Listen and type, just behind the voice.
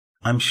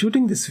I'm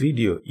shooting this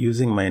video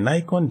using my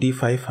Nikon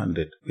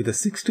D500 with a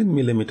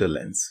 16mm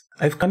lens.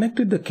 I've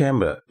connected the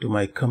camera to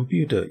my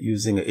computer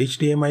using a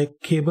HDMI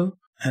cable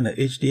and a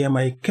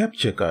HDMI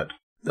capture card.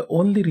 The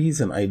only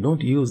reason I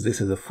don't use this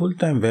as a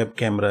full-time web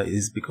camera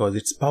is because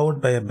it's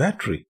powered by a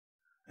battery,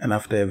 and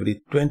after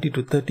every 20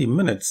 to 30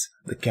 minutes,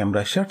 the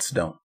camera shuts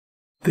down.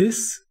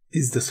 This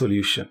is the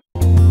solution.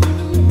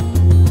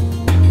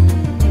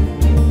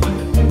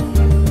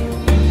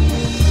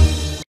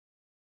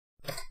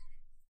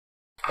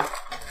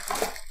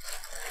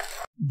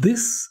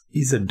 This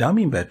is a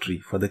dummy battery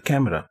for the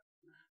camera.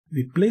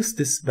 We place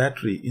this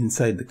battery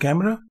inside the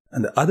camera,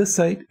 and the other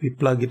side we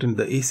plug it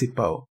into the AC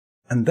power,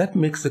 and that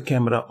makes the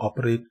camera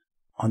operate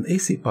on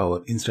AC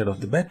power instead of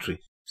the battery.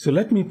 So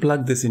let me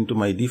plug this into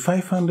my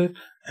D500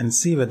 and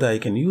see whether I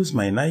can use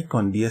my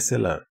Nikon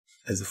dSLR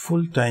as a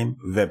full-time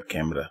web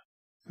camera.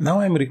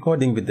 Now I'm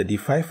recording with the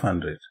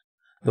D500.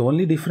 The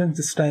only difference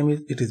this time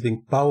is it is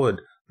being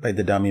powered by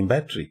the dummy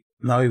battery.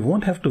 Now you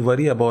won't have to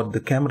worry about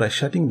the camera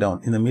shutting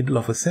down in the middle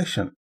of a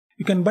session.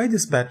 You can buy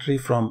this battery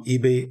from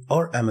eBay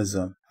or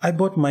Amazon. I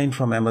bought mine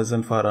from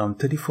Amazon for around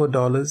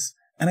 $34,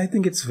 and I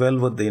think it's well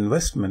worth the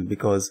investment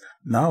because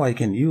now I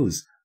can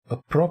use a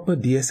proper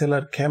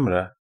DSLR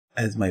camera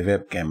as my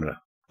web camera.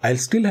 I'll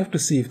still have to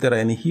see if there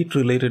are any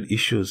heat-related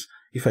issues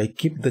if I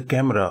keep the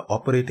camera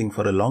operating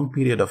for a long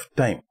period of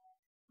time.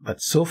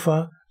 But so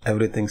far,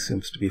 everything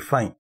seems to be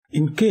fine.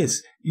 In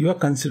case you are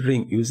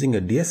considering using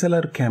a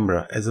DSLR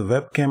camera as a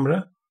web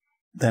camera,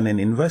 then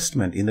an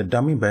investment in a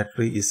dummy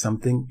battery is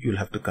something you'll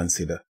have to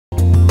consider.